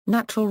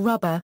Natural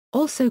rubber,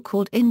 also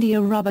called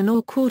India rubber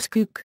or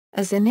caoutchouc,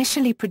 as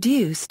initially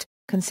produced,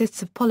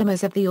 consists of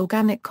polymers of the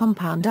organic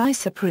compound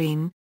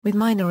isoprene, with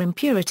minor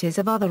impurities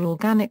of other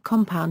organic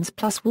compounds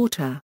plus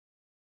water.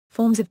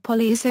 Forms of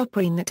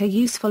polyisoprene that are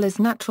useful as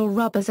natural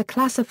rubbers are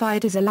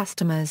classified as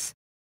elastomers.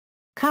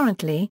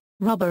 Currently,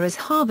 rubber is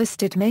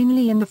harvested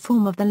mainly in the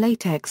form of the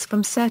latex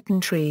from certain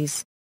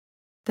trees.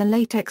 The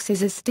latex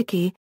is a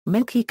sticky,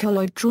 milky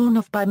colloid drawn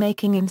off by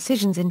making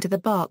incisions into the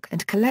bark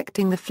and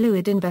collecting the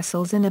fluid in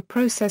vessels in a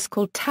process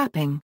called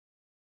tapping.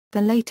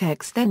 The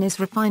latex then is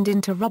refined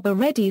into rubber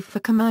ready for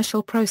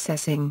commercial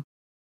processing.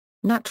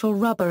 Natural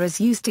rubber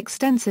is used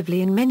extensively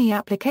in many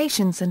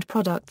applications and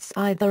products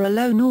either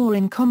alone or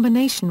in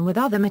combination with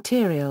other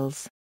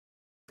materials.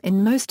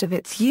 In most of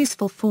its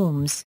useful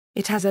forms,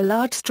 it has a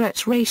large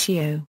stretch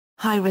ratio,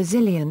 high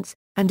resilience,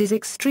 and is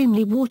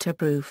extremely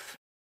waterproof.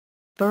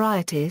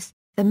 Varieties.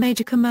 The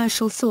major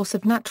commercial source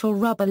of natural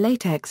rubber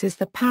latex is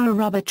the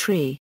para-rubber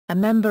tree, a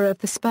member of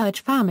the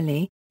spurge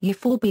family,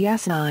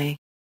 Euphorbiaceae.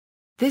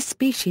 This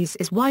species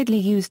is widely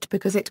used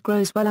because it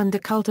grows well under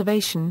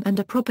cultivation and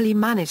a properly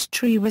managed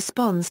tree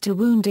responds to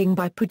wounding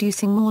by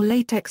producing more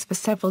latex for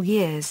several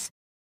years.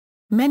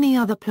 Many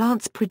other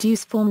plants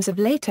produce forms of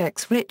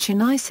latex rich in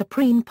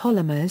isoprene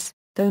polymers,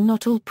 though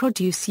not all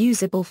produce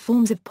usable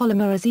forms of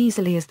polymer as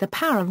easily as the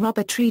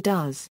para-rubber tree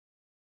does.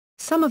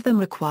 Some of them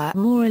require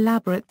more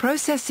elaborate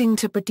processing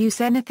to produce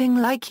anything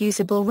like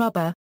usable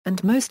rubber,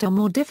 and most are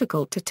more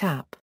difficult to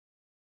tap.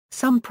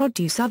 Some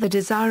produce other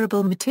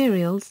desirable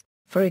materials,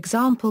 for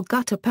example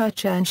gutta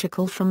percha and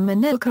chicle from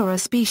Manilcara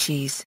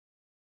species.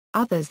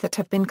 Others that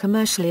have been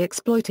commercially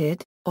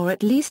exploited, or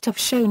at least have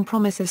shown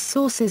promise as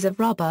sources of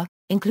rubber,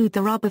 include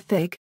the rubber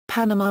fig,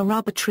 Panama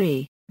rubber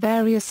tree,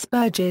 various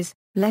spurges,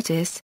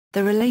 lettuce,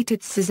 the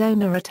related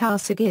Caesonia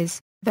ataulsigis,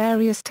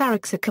 various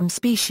Taraxacum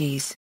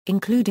species,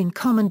 including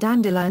common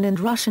dandelion and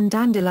Russian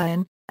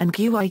dandelion, and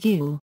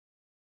guaiac.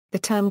 The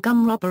term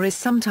gum rubber is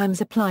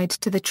sometimes applied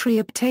to the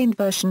tree-obtained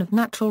version of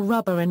natural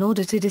rubber in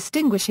order to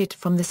distinguish it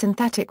from the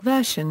synthetic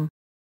version.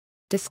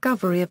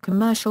 Discovery of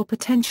commercial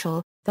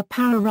potential. The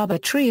para-rubber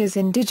tree is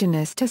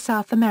indigenous to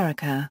South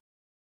America.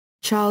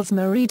 Charles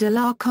Marie de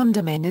la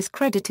Condamine is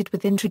credited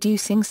with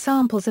introducing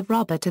samples of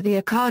rubber to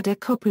the Académie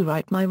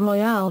copyright My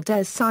Royale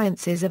des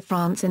Sciences of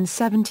France in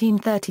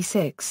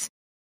 1736.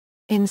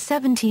 In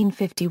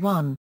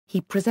 1751,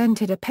 he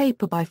presented a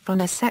paper by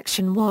Fronar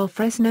Section Wall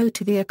Fresno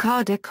to the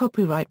Académie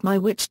copyright My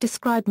which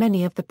described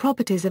many of the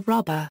properties of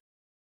rubber.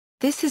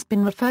 This has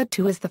been referred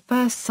to as the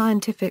first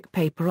scientific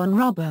paper on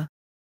rubber.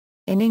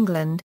 In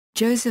England,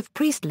 Joseph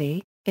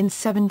Priestley, in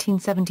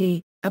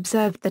 1770,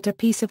 observed that a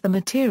piece of the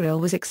material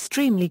was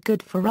extremely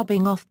good for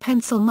rubbing off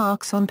pencil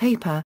marks on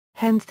paper,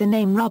 hence the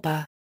name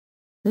rubber.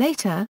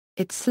 Later,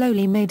 it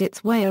slowly made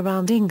its way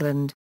around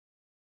England.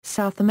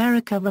 South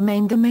America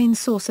remained the main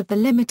source of the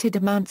limited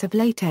amounts of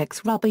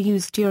latex rubber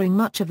used during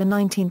much of the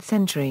 19th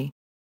century.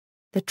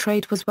 The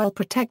trade was well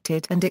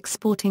protected and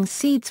exporting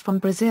seeds from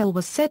Brazil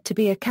was said to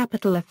be a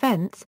capital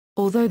offense,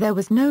 although there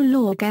was no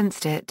law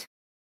against it.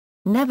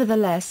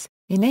 Nevertheless,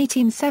 in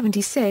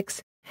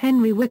 1876,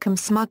 Henry Wickham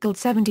smuggled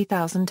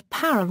 70,000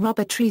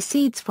 para-rubber tree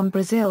seeds from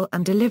Brazil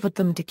and delivered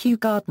them to Kew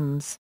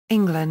Gardens,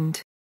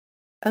 England.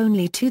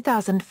 Only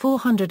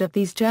 2,400 of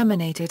these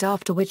germinated,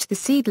 after which the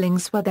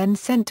seedlings were then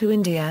sent to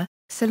India,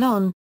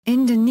 Ceylon,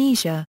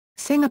 Indonesia,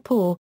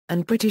 Singapore,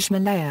 and British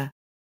Malaya.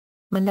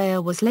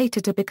 Malaya was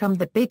later to become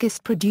the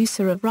biggest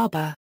producer of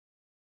rubber.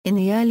 In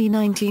the early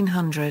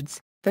 1900s,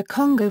 the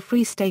Congo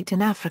Free State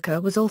in Africa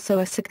was also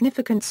a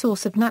significant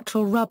source of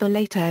natural rubber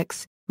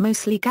latex,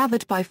 mostly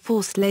gathered by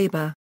forced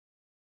labor.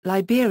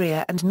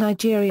 Liberia and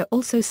Nigeria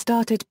also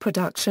started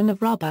production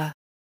of rubber.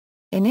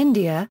 In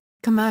India,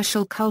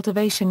 commercial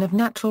cultivation of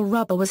natural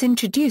rubber was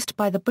introduced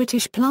by the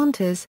British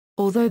planters,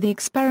 although the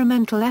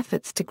experimental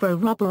efforts to grow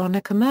rubber on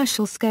a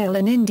commercial scale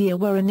in India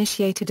were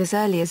initiated as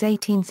early as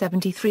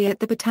 1873 at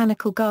the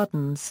Botanical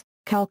Gardens,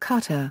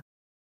 Calcutta.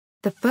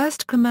 The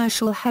first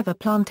commercial heather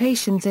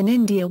plantations in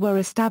India were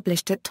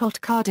established at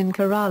Totkad in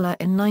Kerala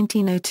in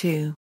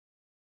 1902.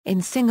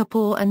 In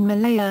Singapore and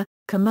Malaya,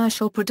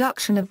 commercial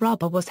production of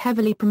rubber was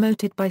heavily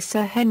promoted by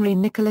Sir Henry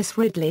Nicholas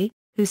Ridley,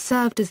 who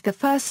served as the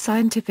first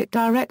scientific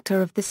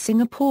director of the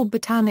Singapore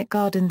Botanic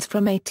Gardens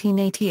from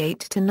 1888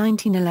 to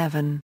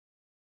 1911.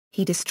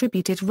 He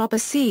distributed rubber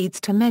seeds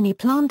to many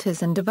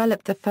planters and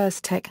developed the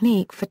first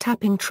technique for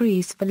tapping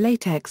trees for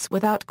latex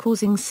without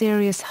causing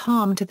serious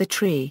harm to the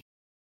tree.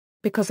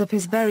 Because of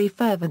his very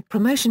fervent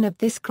promotion of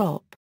this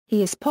crop,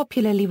 he is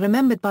popularly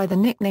remembered by the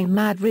nickname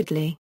Mad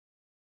Ridley.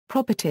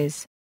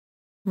 Properties.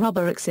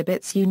 Rubber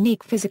exhibits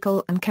unique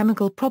physical and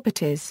chemical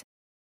properties.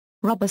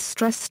 Rubber's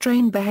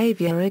stress-strain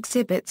behavior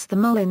exhibits the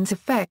Mullins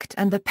effect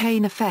and the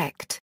Payne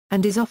effect,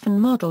 and is often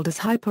modeled as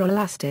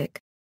hyperelastic.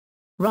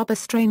 Rubber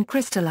strain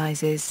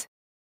crystallizes.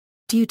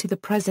 Due to the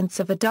presence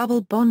of a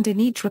double bond in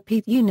each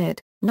repeat unit,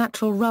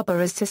 natural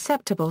rubber is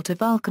susceptible to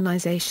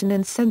vulcanization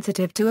and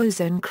sensitive to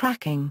ozone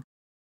cracking.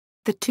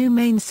 The two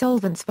main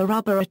solvents for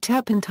rubber are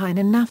turpentine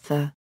and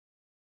naphtha.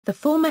 The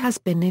former has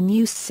been in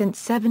use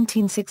since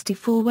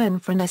 1764 when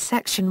Fresnel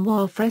section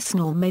while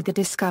Fresnel made the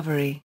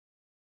discovery.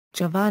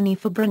 Giovanni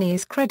Fabrini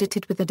is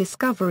credited with the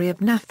discovery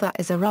of naphtha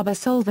as a rubber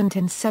solvent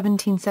in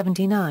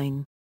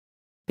 1779.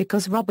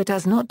 Because rubber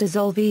does not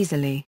dissolve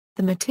easily,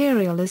 the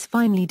material is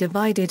finely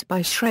divided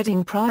by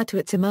shredding prior to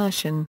its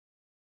immersion.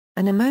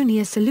 An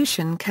ammonia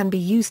solution can be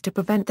used to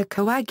prevent the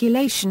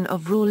coagulation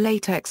of raw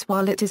latex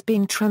while it is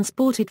being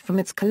transported from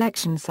its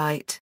collection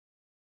site.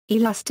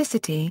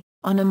 Elasticity: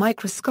 on a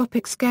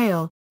microscopic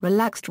scale,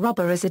 relaxed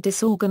rubber is a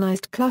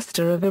disorganized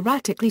cluster of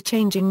erratically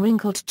changing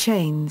wrinkled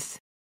chains.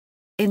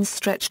 In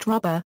stretched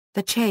rubber,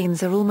 the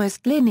chains are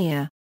almost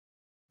linear.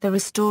 The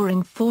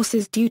restoring force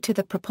is due to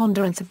the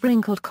preponderance of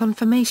wrinkled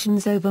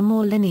conformations over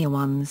more linear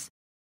ones.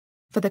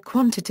 For the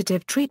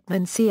quantitative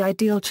treatment see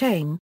ideal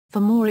chain,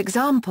 for more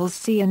examples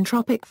see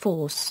entropic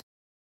force.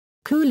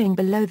 Cooling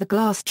below the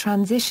glass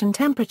transition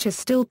temperature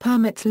still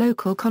permits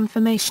local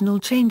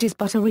conformational changes,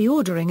 but a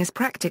reordering is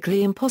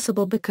practically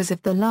impossible because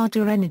of the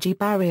larger energy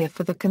barrier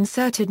for the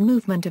concerted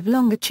movement of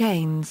longer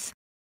chains.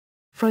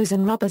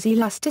 Frozen rubber's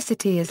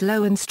elasticity is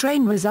low and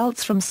strain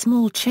results from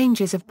small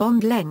changes of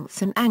bond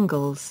lengths and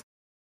angles.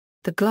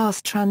 The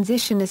glass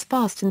transition is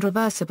fast and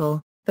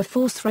reversible, the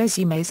force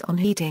resumes on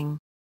heating.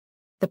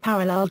 The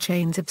parallel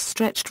chains of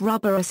stretched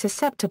rubber are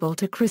susceptible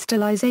to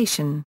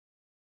crystallization.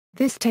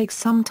 This takes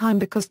some time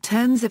because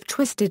turns of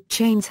twisted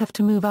chains have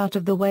to move out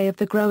of the way of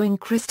the growing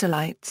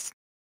crystallites.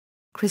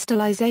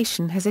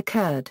 Crystallization has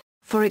occurred,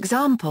 for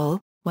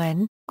example,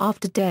 when,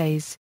 after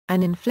days,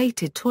 an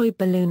inflated toy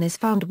balloon is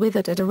found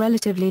withered at a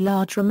relatively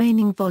large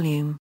remaining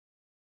volume.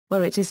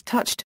 Where it is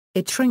touched,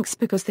 it shrinks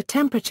because the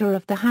temperature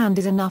of the hand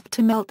is enough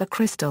to melt the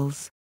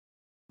crystals.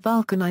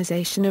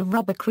 Vulcanization of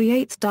rubber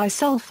creates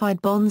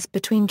disulfide bonds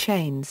between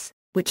chains,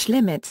 which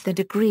limits the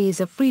degrees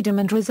of freedom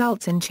and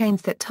results in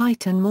chains that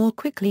tighten more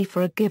quickly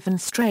for a given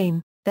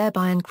strain,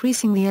 thereby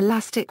increasing the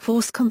elastic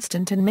force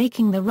constant and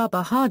making the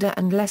rubber harder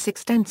and less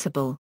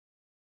extensible.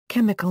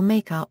 Chemical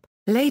makeup: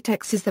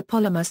 latex is the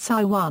polymer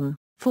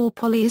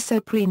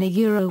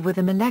Psi-1,4-polyisoprene with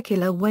a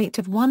molecular weight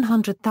of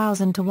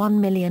 100,000 to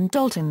 1 million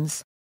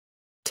daltons.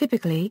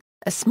 Typically,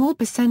 a small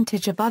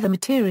percentage of other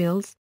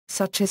materials,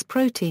 such as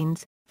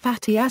proteins,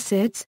 fatty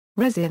acids,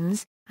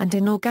 resins, and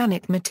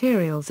inorganic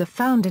materials are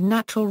found in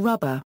natural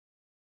rubber.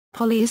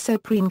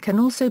 Polyisoprene can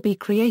also be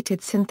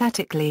created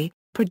synthetically,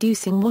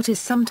 producing what is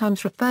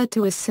sometimes referred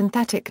to as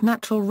synthetic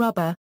natural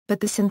rubber,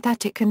 but the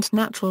synthetic and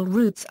natural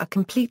routes are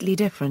completely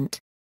different.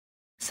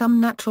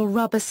 Some natural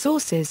rubber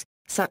sources,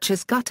 such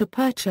as gutta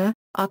percha,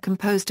 are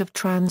composed of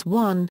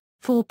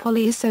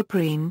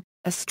trans-1,4-polyisoprene,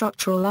 a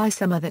structural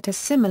isomer that has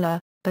similar,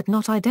 but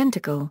not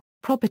identical,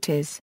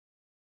 properties.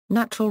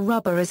 Natural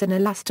rubber is an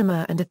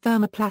elastomer and a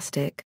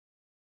thermoplastic.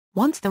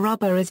 Once the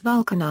rubber is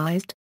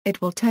vulcanized, it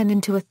will turn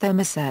into a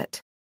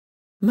thermoset.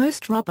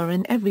 Most rubber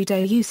in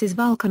everyday use is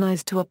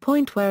vulcanized to a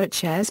point where it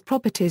shares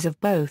properties of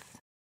both.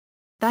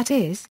 That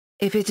is,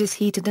 if it is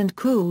heated and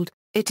cooled,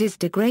 it is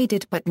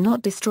degraded but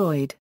not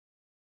destroyed.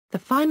 The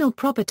final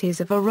properties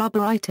of a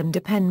rubber item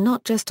depend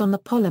not just on the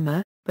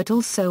polymer, but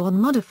also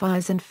on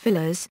modifiers and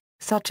fillers,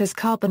 such as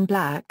carbon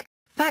black,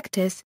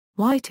 factors,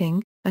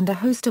 whiting, and a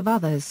host of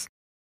others.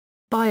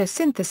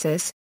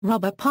 Biosynthesis: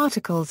 rubber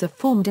particles are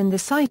formed in the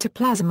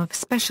cytoplasm of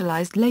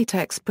specialized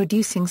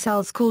latex-producing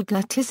cells called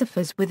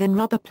latisophores within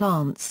rubber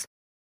plants.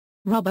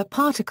 Rubber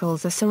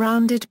particles are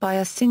surrounded by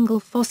a single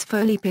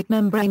phospholipid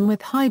membrane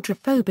with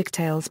hydrophobic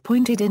tails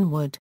pointed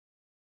inward.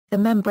 The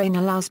membrane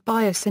allows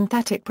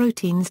biosynthetic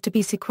proteins to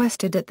be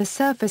sequestered at the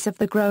surface of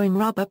the growing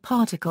rubber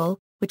particle,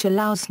 which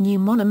allows new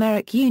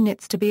monomeric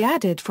units to be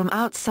added from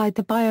outside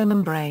the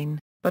biomembrane,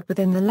 but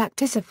within the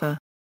lactisophore.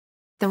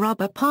 The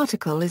rubber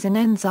particle is an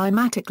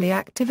enzymatically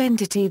active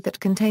entity that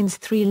contains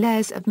three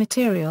layers of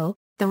material: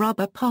 the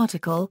rubber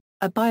particle,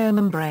 a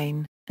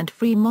biomembrane, and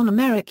free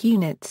monomeric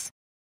units.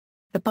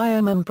 The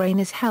biomembrane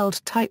is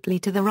held tightly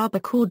to the rubber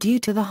core due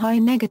to the high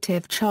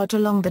negative charge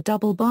along the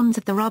double bonds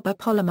of the rubber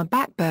polymer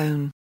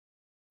backbone.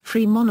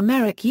 Free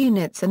monomeric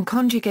units and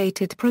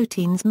conjugated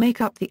proteins make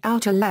up the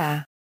outer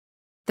layer.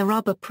 The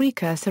rubber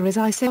precursor is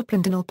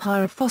isoprene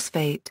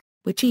pyrophosphate,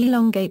 which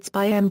elongates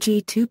by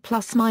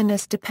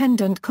Mg2+-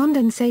 dependent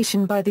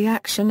condensation by the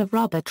action of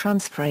rubber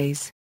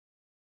transferase.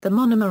 The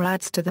monomer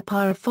adds to the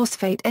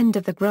pyrophosphate end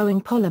of the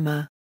growing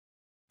polymer.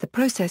 The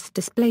process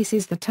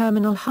displaces the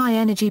terminal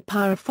high-energy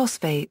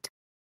pyrophosphate.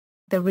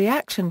 The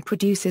reaction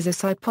produces a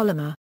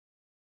psipolymer.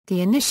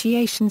 The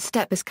initiation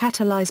step is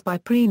catalyzed by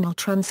prenyl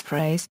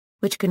transferase,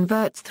 which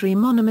converts three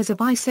monomers of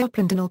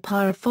isoprene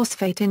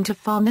pyrophosphate into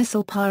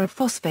farnesyl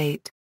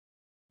pyrophosphate.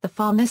 The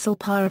farnesyl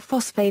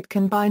pyrophosphate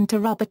can bind to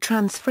rubber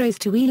transferase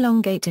to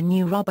elongate a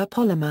new rubber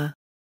polymer.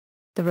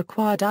 The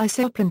required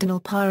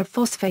isoprene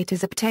pyrophosphate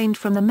is obtained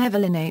from the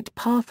mevalonate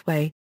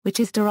pathway,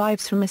 which is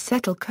derived from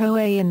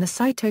acetyl-CoA in the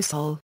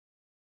cytosol.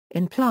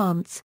 In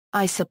plants,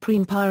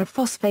 isoprene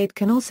pyrophosphate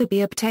can also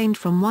be obtained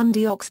from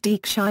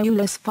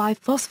 1-deoxydeoxyulose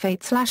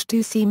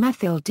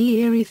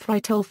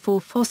 5-phosphate/2-C-methyl-d-erythritol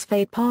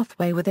 4-phosphate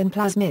pathway within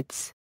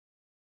plasmids.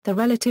 The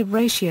relative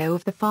ratio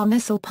of the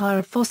farnesyl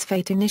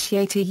pyrophosphate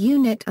initiator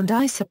unit and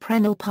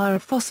isoprenyl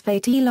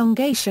pyrophosphate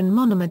elongation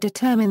monomer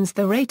determines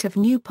the rate of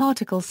new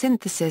particle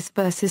synthesis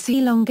versus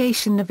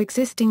elongation of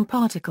existing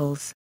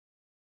particles.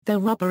 Though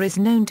rubber is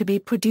known to be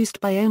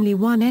produced by only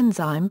one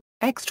enzyme,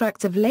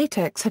 extracts of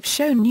latex have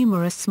shown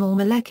numerous small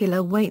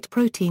molecular weight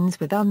proteins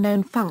with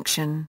unknown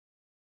function.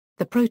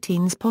 The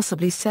proteins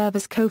possibly serve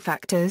as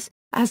cofactors,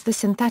 as the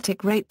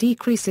synthetic rate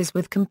decreases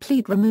with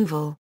complete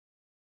removal.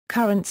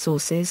 Current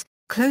sources: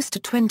 close to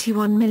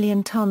 21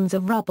 million tons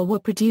of rubber were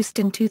produced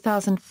in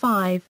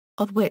 2005,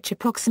 of which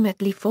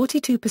approximately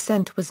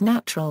 42% was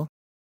natural.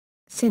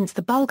 Since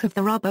the bulk of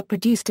the rubber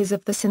produced is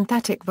of the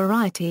synthetic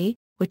variety,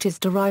 which is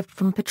derived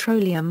from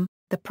petroleum,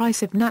 the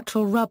price of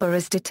natural rubber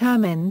is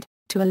determined,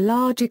 to a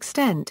large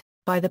extent,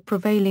 by the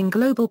prevailing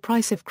global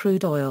price of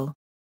crude oil.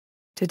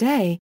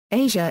 Today,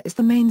 Asia is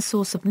the main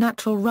source of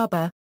natural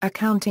rubber,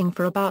 accounting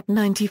for about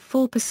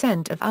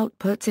 94% of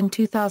outputs in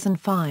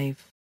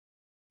 2005.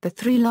 The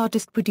three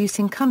largest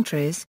producing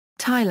countries,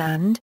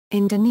 Thailand,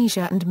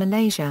 Indonesia and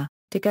Malaysia,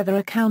 together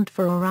account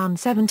for around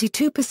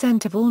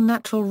 72% of all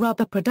natural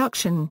rubber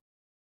production.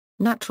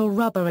 Natural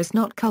rubber is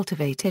not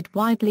cultivated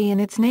widely in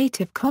its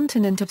native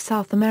continent of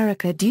South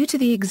America due to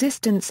the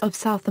existence of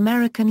South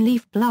American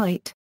leaf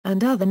blight,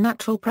 and other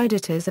natural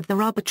predators of the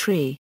rubber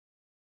tree.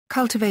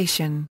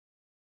 Cultivation.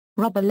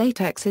 Rubber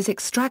latex is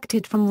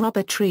extracted from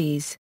rubber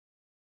trees.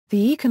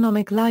 The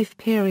economic life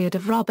period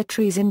of rubber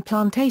trees in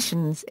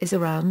plantations is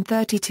around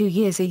 32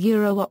 years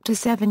up to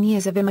 7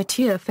 years of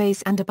immature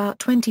phase and about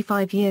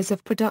 25 years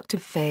of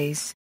productive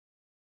phase.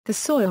 The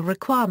soil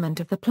requirement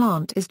of the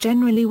plant is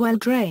generally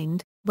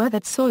well-drained,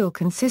 weathered soil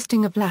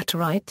consisting of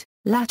laterite,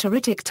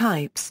 lateritic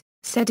types,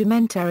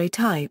 sedimentary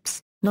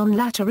types,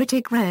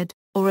 non-lateritic red,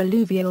 or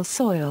alluvial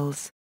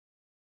soils.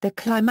 The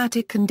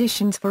climatic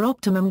conditions for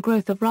optimum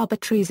growth of rubber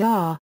trees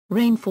are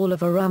rainfall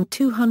of around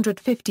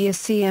 250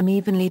 cm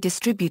evenly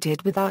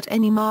distributed without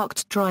any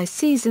marked dry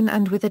season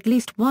and with at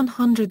least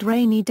 100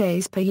 rainy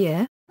days per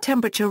year,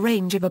 temperature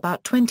range of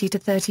about 20 to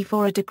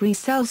 34 degrees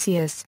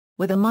Celsius,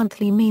 with a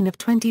monthly mean of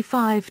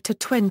 25 to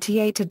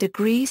 28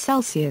 degrees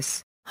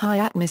Celsius, high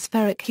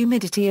atmospheric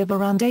humidity of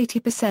around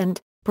 80%,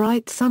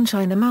 bright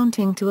sunshine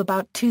amounting to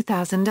about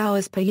 2,000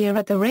 hours per year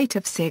at the rate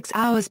of 6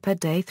 hours per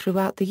day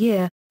throughout the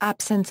year,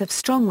 absence of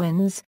strong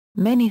winds.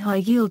 Many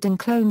high-yielding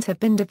clones have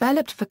been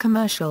developed for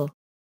commercial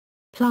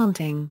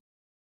planting.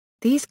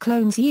 These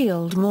clones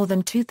yield more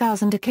than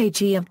 2,000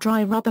 kg of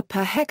dry rubber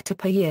per hectare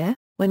per year,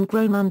 when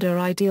grown under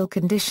ideal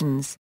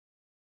conditions.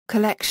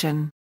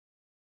 Collection.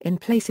 In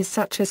places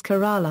such as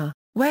Kerala,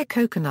 where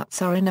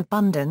coconuts are in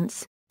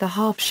abundance, the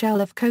half-shell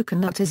of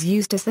coconut is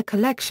used as the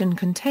collection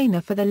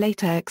container for the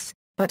latex,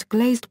 but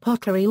glazed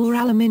pottery or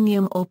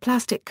aluminium or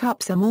plastic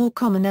cups are more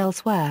common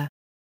elsewhere.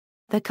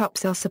 The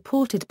cups are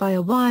supported by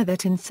a wire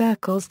that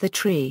encircles the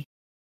tree.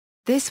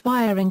 This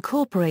wire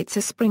incorporates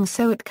a spring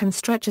so it can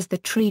stretch as the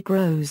tree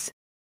grows.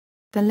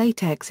 The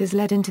latex is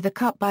led into the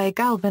cup by a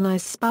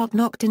galvanized spout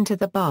knocked into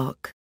the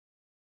bark.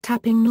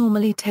 Tapping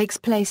normally takes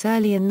place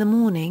early in the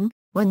morning,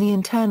 when the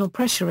internal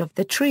pressure of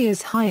the tree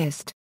is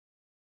highest.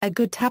 A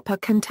good tapper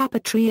can tap a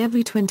tree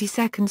every 20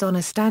 seconds on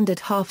a standard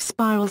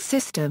half-spiral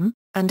system,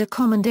 and a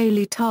common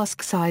daily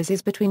task size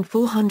is between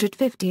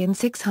 450 and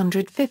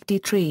 650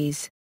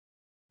 trees.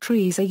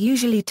 Trees are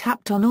usually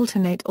tapped on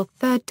alternate or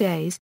third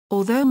days,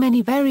 although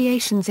many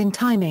variations in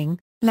timing,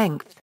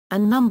 length,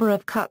 and number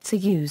of cuts are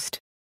used.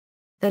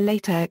 The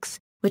latex,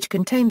 which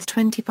contains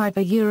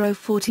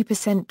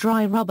 25–40%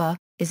 dry rubber,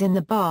 is in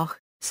the bark,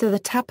 so the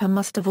tapper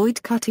must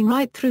avoid cutting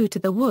right through to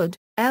the wood,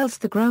 else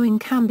the growing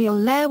cambial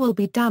layer will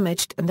be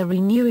damaged and the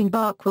renewing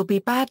bark will be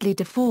badly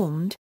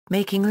deformed,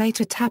 making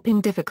later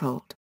tapping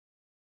difficult.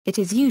 It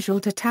is usual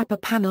to tap a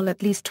panel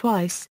at least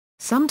twice,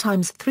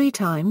 sometimes 3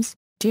 times,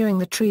 during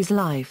the tree's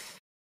life.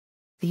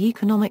 The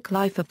economic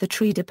life of the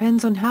tree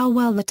depends on how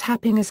well the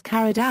tapping is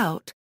carried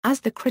out,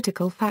 as the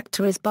critical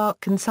factor is bark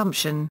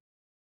consumption.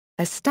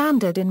 A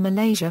standard in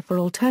Malaysia for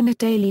alternate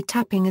daily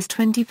tapping is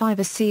 25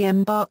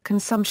 cm bark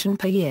consumption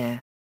per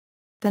year.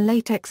 The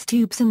latex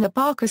tubes in the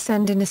bark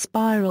ascend in a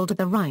spiral to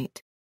the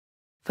right.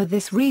 For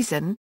this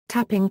reason,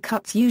 tapping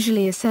cuts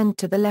usually ascend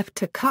to the left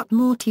to cut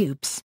more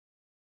tubes.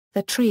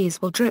 The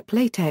trees will drip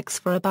latex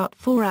for about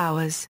 4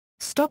 hours,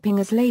 stopping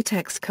as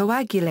latex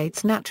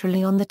coagulates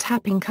naturally on the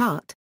tapping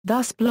cut,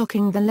 thus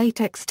blocking the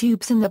latex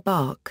tubes in the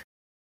bark.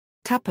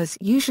 Tappers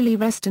usually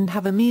rest and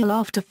have a meal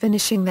after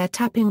finishing their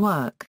tapping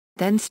work,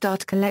 then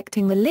start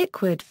collecting the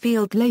liquid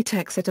field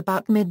latex at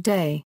about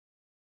midday.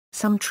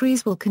 Some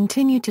trees will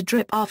continue to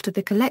drip after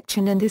the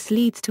collection and this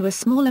leads to a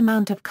small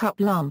amount of cup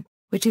lump,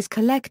 which is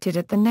collected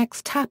at the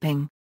next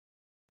tapping.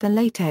 The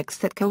latex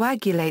that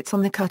coagulates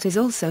on the cut is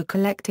also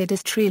collected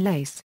as tree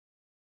lace.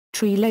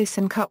 Tree lace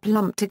and cup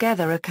lump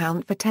together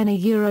account for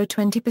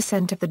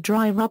 10–20% of the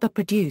dry rubber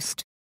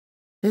produced.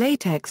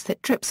 Latex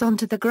that drips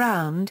onto the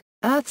ground,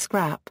 earth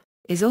scrap,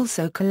 is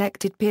also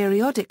collected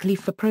periodically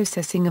for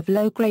processing of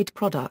low-grade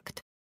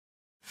product.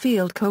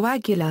 Field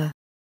coagula.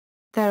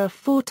 There are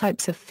 4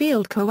 types of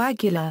field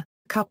coagula: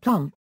 cup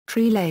lump,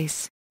 tree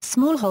lace,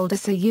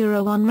 Smallholders are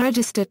Euro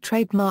unregistered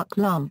trademark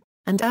lump,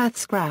 and earth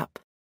scrap.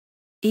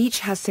 Each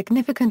has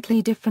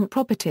significantly different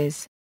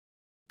properties.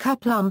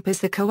 Cup lump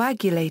is the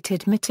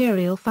coagulated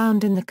material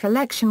found in the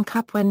collection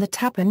cup when the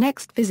tapper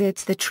next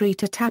visits the tree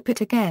to tap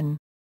it again.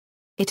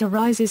 It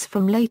arises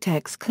from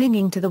latex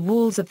clinging to the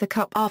walls of the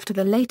cup after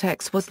the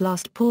latex was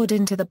last poured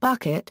into the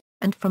bucket,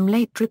 and from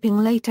late dripping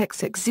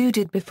latex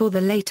exuded before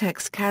the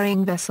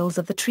latex-carrying vessels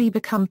of the tree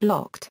become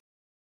blocked.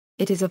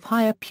 It is of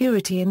higher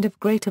purity and of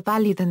greater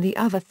value than the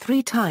other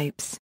three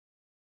types.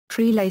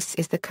 Tree lace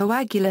is the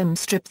coagulum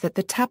strip that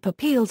the tapper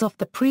peels off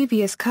the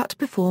previous cut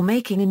before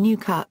making a new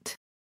cut.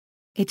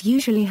 It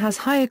usually has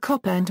higher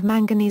copper and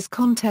manganese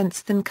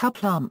contents than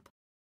cup lump.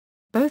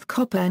 Both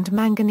copper and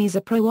manganese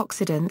are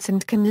pro-oxidants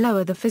and can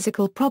lower the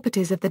physical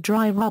properties of the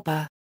dry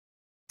rubber.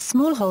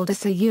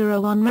 Smallholders, a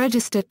Euro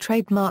unregistered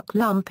trademark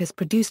lump, is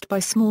produced by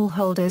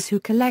smallholders who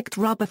collect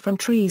rubber from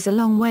trees a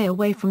long way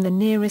away from the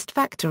nearest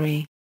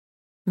factory.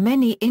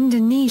 Many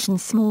Indonesian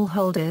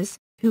smallholders,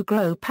 who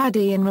grow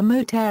paddy in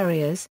remote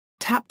areas,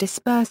 tap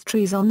dispersed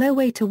trees on their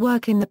way to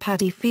work in the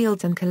paddy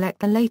fields and collect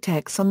the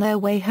latex on their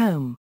way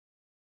home.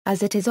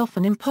 As it is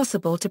often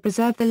impossible to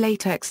preserve the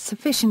latex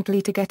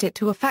sufficiently to get it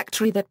to a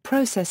factory that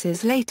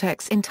processes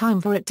latex in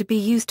time for it to be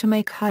used to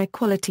make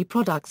high-quality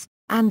products,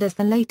 and as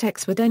the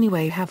latex would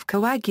anyway have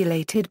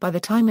coagulated by the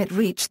time it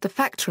reached the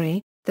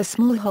factory, the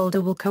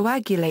smallholder will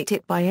coagulate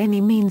it by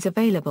any means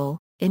available,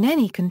 in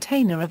any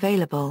container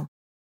available.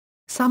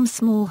 Some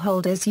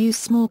smallholders use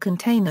small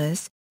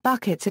containers,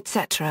 buckets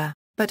etc.,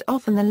 but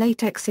often the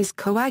latex is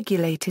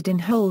coagulated in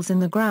holes in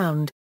the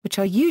ground, which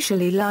are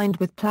usually lined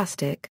with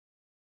plastic.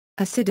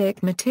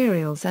 Acidic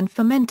materials and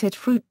fermented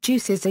fruit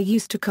juices are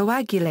used to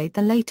coagulate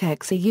the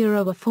latex,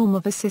 a form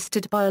of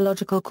assisted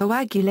biological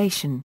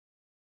coagulation.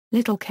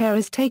 Little care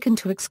is taken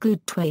to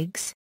exclude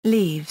twigs,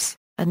 leaves,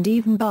 and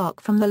even bark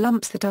from the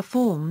lumps that are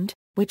formed,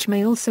 which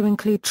may also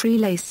include tree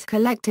lace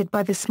collected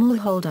by the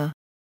smallholder.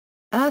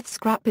 Earth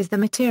scrap is the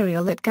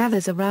material that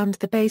gathers around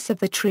the base of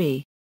the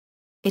tree.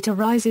 It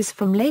arises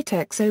from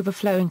latex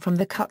overflowing from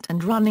the cut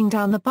and running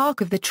down the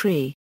bark of the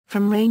tree,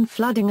 from rain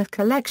flooding a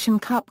collection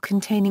cup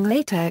containing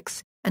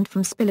latex, and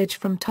from spillage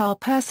from tar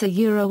pursa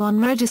Euro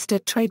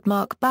unregistered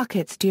trademark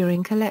buckets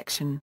during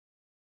collection.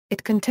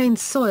 It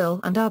contains soil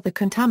and other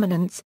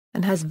contaminants,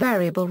 and has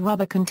variable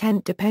rubber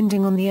content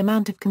depending on the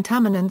amount of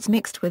contaminants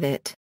mixed with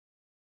it.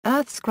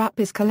 Earth scrap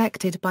is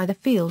collected by the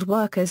field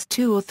workers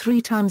 2 or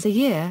 3 times a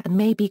year and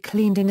may be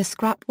cleaned in a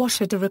scrap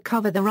washer to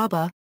recover the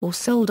rubber, or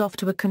sold off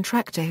to a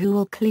contractor who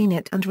will clean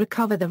it and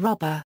recover the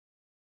rubber.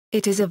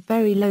 It is of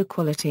very low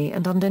quality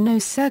and under no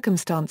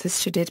circumstances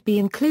should it be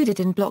included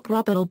in block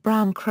rubber or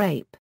brown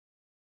crepe.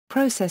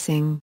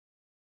 Processing.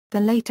 The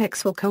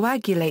latex will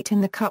coagulate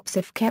in the cups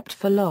if kept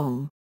for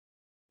long.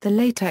 The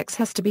latex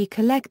has to be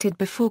collected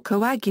before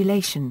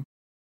coagulation.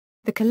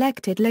 The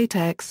collected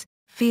latex,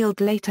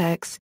 field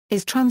latex,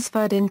 is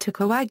transferred into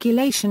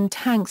coagulation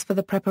tanks for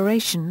the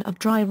preparation of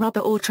dry rubber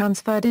or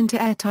transferred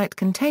into airtight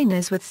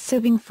containers with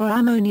sieving for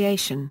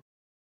ammoniation.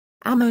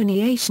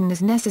 Ammoniation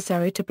is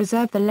necessary to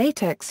preserve the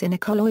latex in a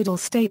colloidal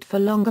state for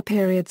longer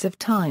periods of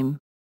time.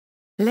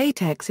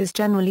 Latex is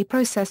generally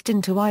processed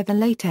into either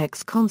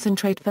latex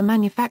concentrate for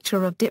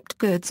manufacture of dipped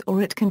goods,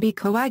 or it can be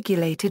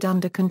coagulated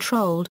under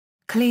controlled,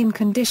 clean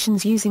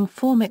conditions using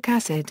formic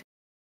acid.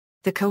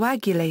 The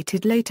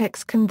coagulated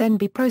latex can then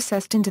be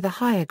processed into the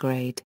higher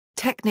grade,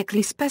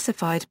 technically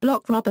specified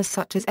block rubber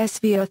such as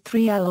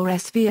SVR3L or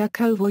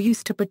SVR-CoV, or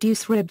used to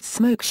produce ribbed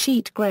smoke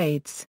sheet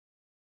grades.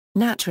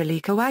 Naturally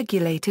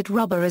coagulated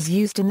rubber is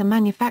used in the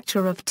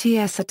manufacture of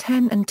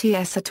TSA-10 and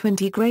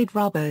TSA-20 grade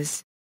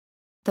rubbers.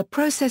 The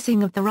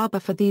processing of the rubber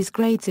for these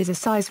grades is a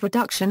size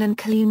reduction and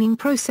cleaning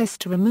process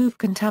to remove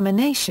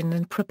contamination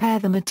and prepare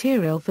the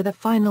material for the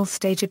final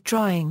stage of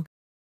drying.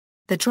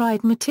 The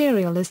dried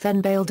material is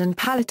then baled and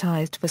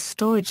palletized for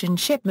storage and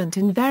shipment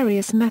in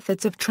various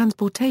methods of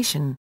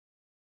transportation.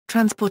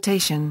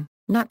 Transportation.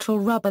 Natural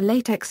rubber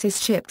latex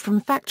is shipped from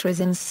factories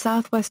in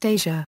Southwest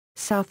Asia,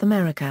 South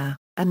America,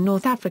 and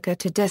North Africa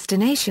to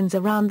destinations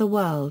around the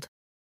world.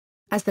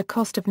 As the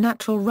cost of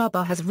natural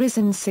rubber has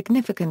risen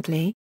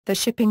significantly, the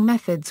shipping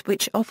methods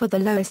which offer the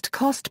lowest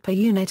cost per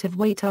unit of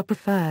weight are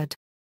preferred.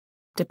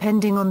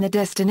 Depending on the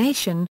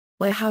destination,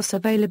 warehouse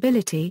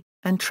availability,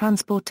 and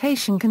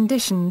transportation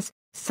conditions,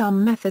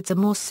 some methods are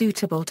more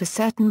suitable to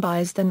certain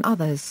buyers than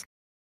others.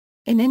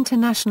 In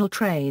international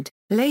trade,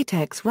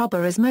 latex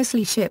rubber is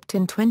mostly shipped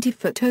in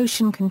 20-foot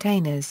ocean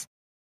containers.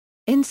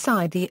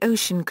 Inside the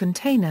ocean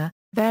container,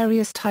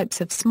 various types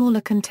of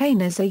smaller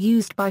containers are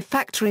used by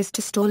factories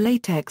to store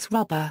latex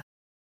rubber.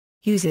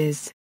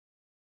 Uses.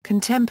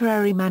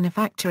 Contemporary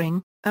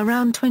manufacturing.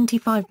 Around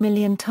 25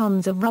 million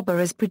tons of rubber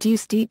is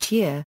produced each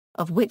year,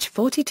 of which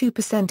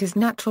 42% is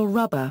natural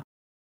rubber.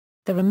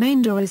 The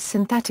remainder is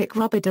synthetic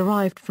rubber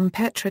derived from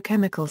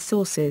petrochemical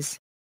sources.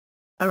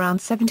 Around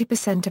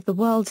 70% of the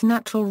world's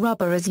natural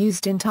rubber is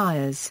used in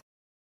tires.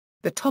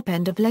 The top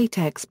end of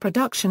latex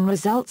production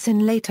results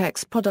in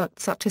latex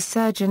products such as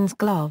surgeons'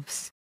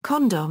 gloves,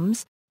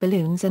 condoms,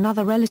 balloons and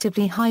other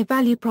relatively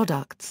high-value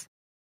products.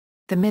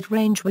 The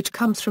mid-range, which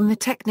comes from the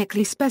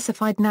technically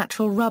specified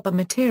natural rubber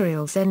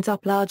materials, ends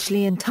up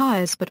largely in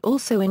tires but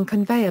also in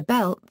conveyor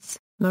belts,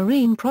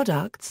 marine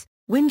products,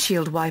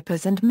 windshield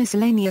wipers and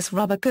miscellaneous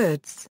rubber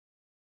goods.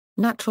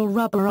 Natural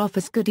rubber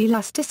offers good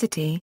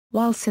elasticity,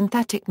 while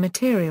synthetic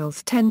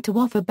materials tend to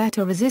offer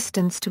better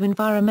resistance to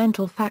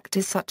environmental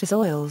factors such as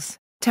oils,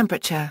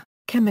 temperature,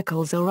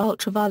 chemicals or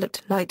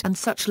ultraviolet light and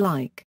such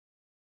like.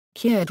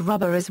 Cured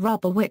rubber is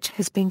rubber which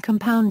has been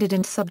compounded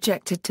and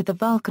subjected to the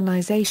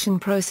vulcanization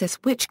process,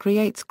 which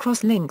creates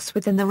cross-links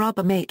within the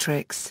rubber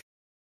matrix.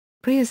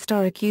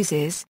 Prehistoric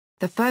uses.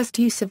 The first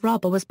use of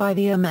rubber was by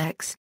the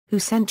Olmecs, who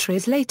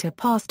centuries later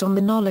passed on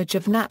the knowledge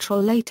of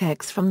natural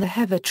latex from the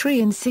heather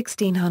tree in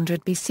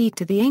 1600 BC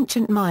to the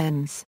ancient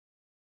Mayans.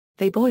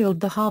 They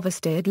boiled the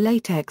harvested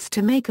latex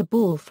to make a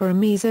ball for a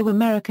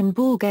Mesoamerican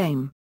ball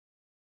game.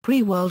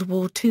 Pre-World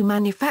War II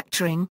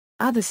manufacturing.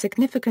 Other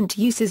significant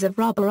uses of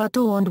rubber are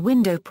door and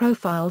window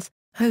profiles,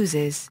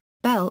 hoses,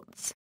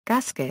 belts,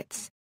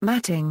 gaskets,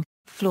 matting,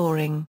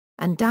 flooring,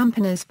 and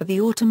dampeners for the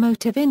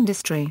automotive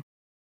industry.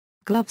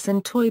 Gloves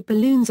and toy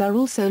balloons are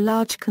also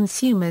large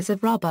consumers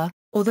of rubber,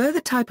 although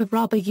the type of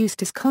rubber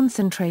used is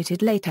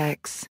concentrated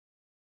latex.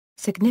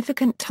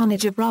 Significant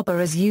tonnage of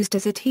rubber is used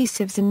as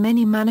adhesives in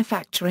many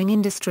manufacturing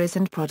industries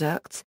and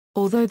products,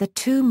 although the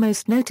two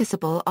most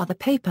noticeable are the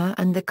paper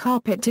and the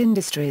carpet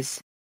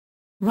industries.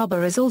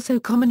 Rubber is also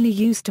commonly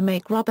used to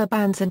make rubber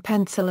bands and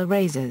pencil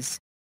erasers.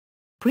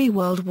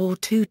 Pre-World War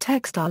II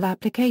textile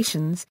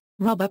applications.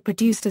 Rubber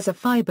produced as a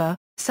fiber,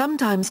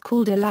 sometimes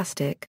called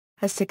elastic,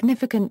 has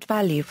significant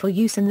value for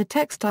use in the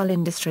textile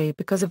industry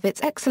because of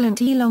its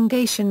excellent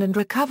elongation and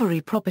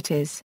recovery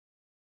properties.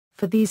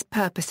 For these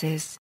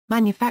purposes,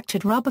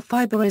 manufactured rubber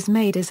fiber is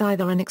made as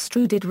either an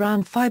extruded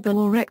round fiber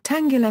or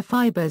rectangular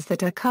fibers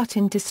that are cut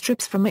into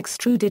strips from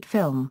extruded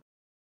film.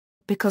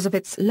 Because of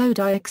its low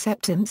dye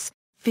acceptance,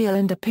 feel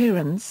and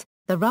appearance,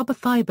 the rubber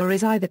fiber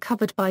is either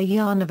covered by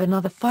yarn of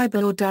another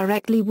fiber or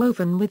directly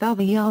woven with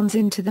other yarns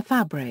into the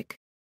fabric.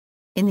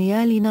 In the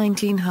early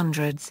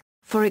 1900s,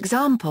 for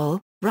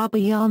example, rubber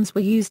yarns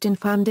were used in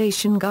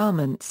foundation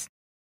garments.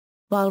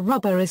 While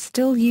rubber is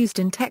still used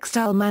in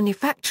textile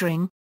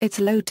manufacturing, its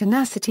low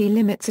tenacity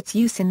limits its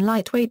use in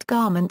lightweight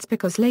garments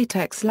because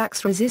latex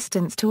lacks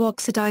resistance to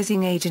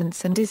oxidizing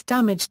agents and is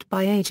damaged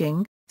by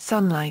aging,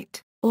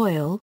 sunlight,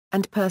 oil,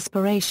 and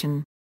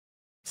perspiration.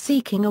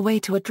 Seeking a way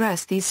to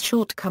address these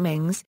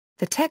shortcomings,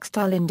 the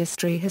textile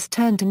industry has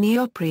turned to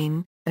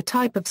neoprene, a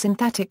type of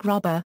synthetic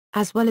rubber,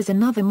 as well as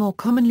another more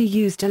commonly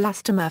used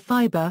elastomer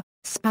fiber,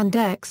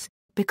 spandex,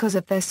 because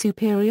of their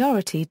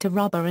superiority to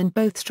rubber in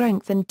both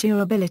strength and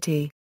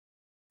durability.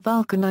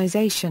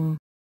 Vulcanization.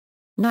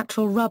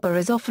 Natural rubber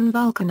is often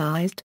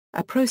vulcanized,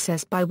 a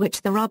process by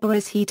which the rubber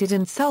is heated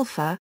and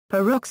sulfur,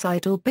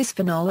 peroxide or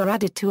bisphenol are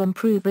added to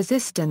improve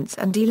resistance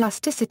and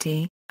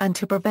elasticity, and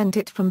to prevent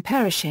it from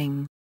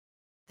perishing.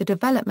 The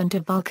development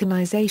of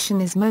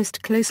vulcanization is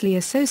most closely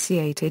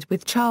associated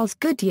with Charles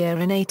Goodyear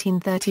in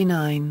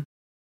 1839.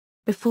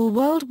 Before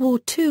World War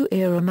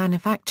II-era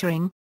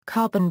manufacturing,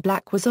 carbon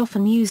black was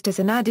often used as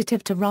an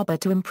additive to rubber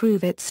to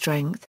improve its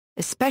strength,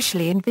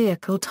 especially in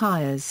vehicle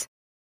tires.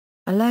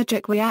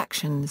 Allergic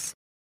reactions.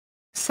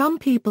 Some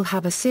people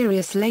have a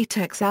serious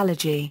latex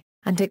allergy,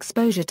 and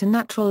exposure to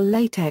natural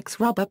latex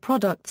rubber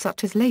products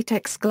such as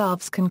latex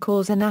gloves can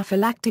cause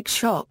anaphylactic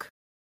shock.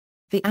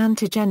 The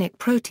antigenic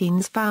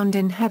proteins found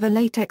in heather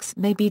latex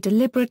may be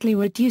deliberately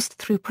reduced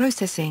through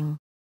processing.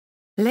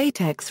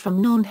 Latex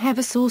from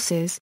non-heather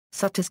sources,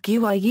 such as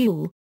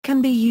guaiacol,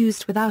 can be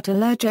used without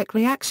allergic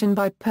reaction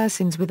by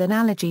persons with an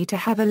allergy to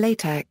heather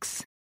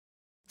latex.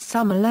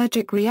 Some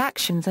allergic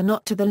reactions are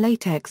not to the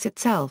latex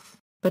itself,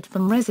 but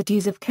from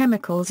residues of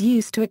chemicals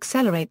used to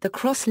accelerate the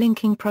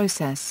cross-linking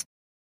process.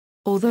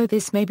 Although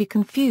this may be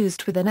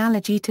confused with an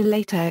allergy to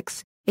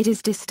latex, it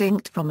is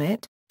distinct from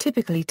it,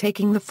 typically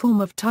taking the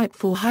form of type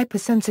 4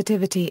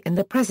 hypersensitivity in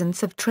the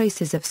presence of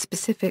traces of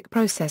specific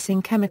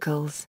processing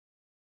chemicals.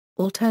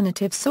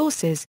 Alternative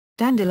sources.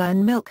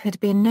 Dandelion milk had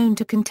been known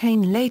to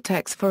contain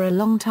latex for a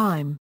long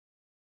time.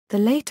 The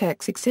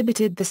latex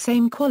exhibited the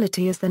same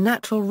quality as the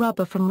natural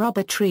rubber from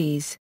rubber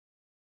trees.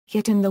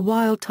 Yet in the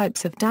wild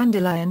types of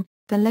dandelion,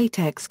 the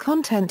latex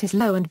content is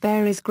low and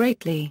varies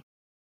greatly.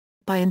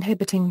 By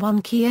inhibiting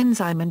one key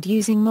enzyme and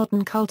using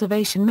modern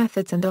cultivation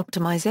methods and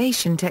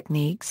optimization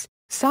techniques,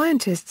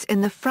 scientists in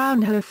the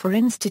Fraunhofer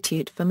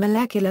Institute for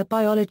Molecular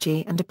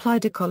Biology and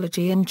Applied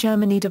Ecology in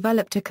Germany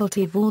developed a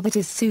cultivar that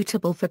is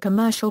suitable for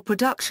commercial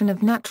production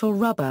of natural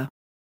rubber.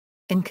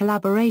 In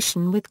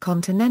collaboration with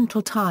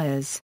Continental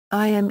Tires,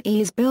 IME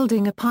is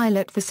building a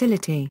pilot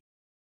facility.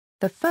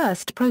 The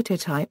first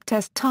prototype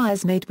test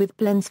tires made with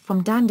blends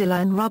from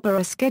dandelion rubber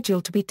are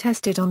scheduled to be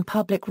tested on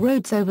public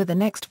roads over the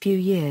next few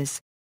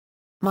years.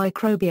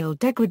 Microbial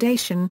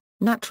degradation.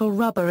 Natural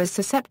rubber is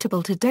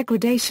susceptible to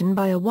degradation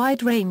by a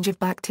wide range of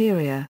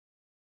bacteria.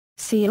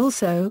 See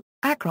also,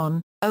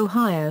 Akron,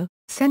 Ohio,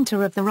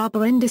 center of the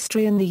rubber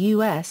industry in the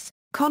U.S.,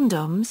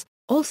 condoms,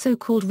 also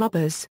called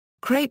rubbers,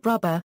 crepe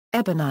rubber,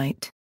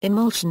 ebonite,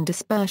 emulsion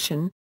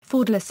dispersion,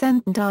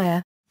 fluorescent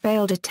dye,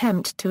 failed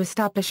attempt to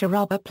establish a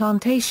rubber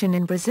plantation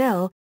in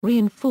Brazil,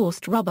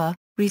 reinforced rubber,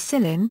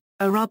 resilin,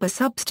 a rubber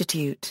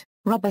substitute,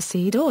 rubber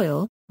seed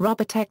oil,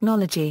 rubber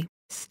technology,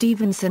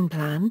 Stevenson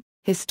Plan,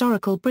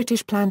 historical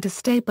British plan to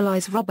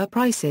stabilise rubber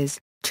prices,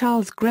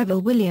 Charles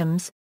Greville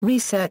Williams,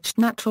 researched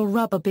natural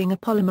rubber being a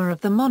polymer of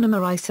the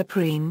monomer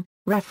isoprene,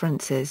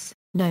 references,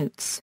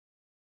 notes.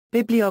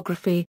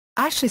 Bibliography,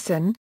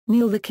 Asherson,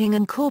 Neil the King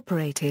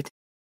Incorporated.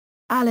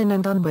 Allen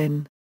and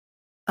Unwin.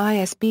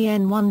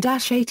 ISBN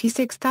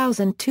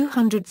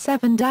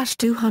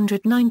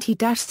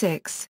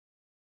 1-86207-290-6.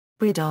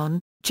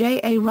 Bridon, J.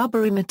 A.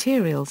 Rubbery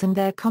Materials and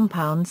Their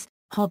Compounds,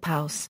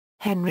 Hobhouse,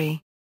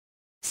 Henry.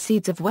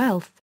 Seeds of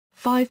Wealth,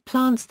 5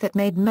 Plants That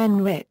Made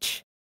Men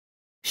Rich.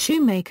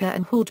 Shoemaker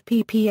and Horde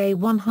ppA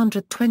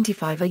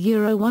 125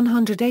 Euro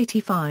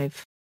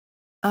 185.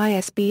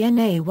 ISBN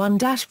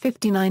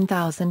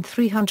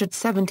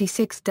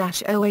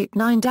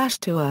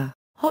A1-59376-089-2.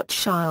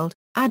 Hochschild,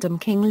 Adam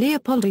King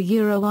Leopold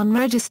Euro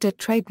Unregistered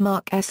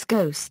Trademark S.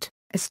 Ghost,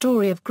 A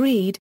Story of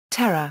Greed,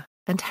 Terror,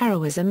 and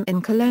Heroism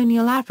in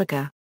Colonial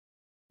Africa.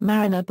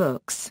 Mariner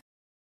Books.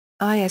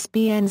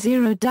 ISBN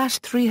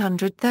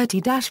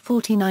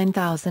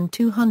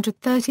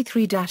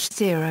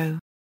 0-330-49233-0.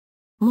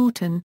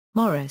 Morton,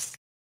 Morris.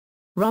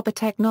 Rubber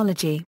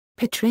Technology,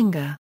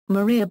 Pitringa,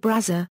 Maria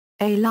Braza,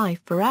 A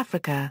Life for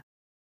Africa.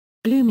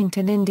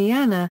 Bloomington,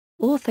 Indiana,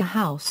 Author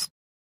House.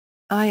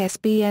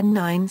 ISBN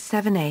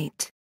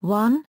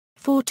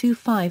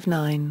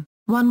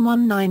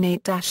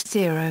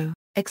 978-1-4259-1198-0.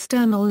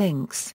 External links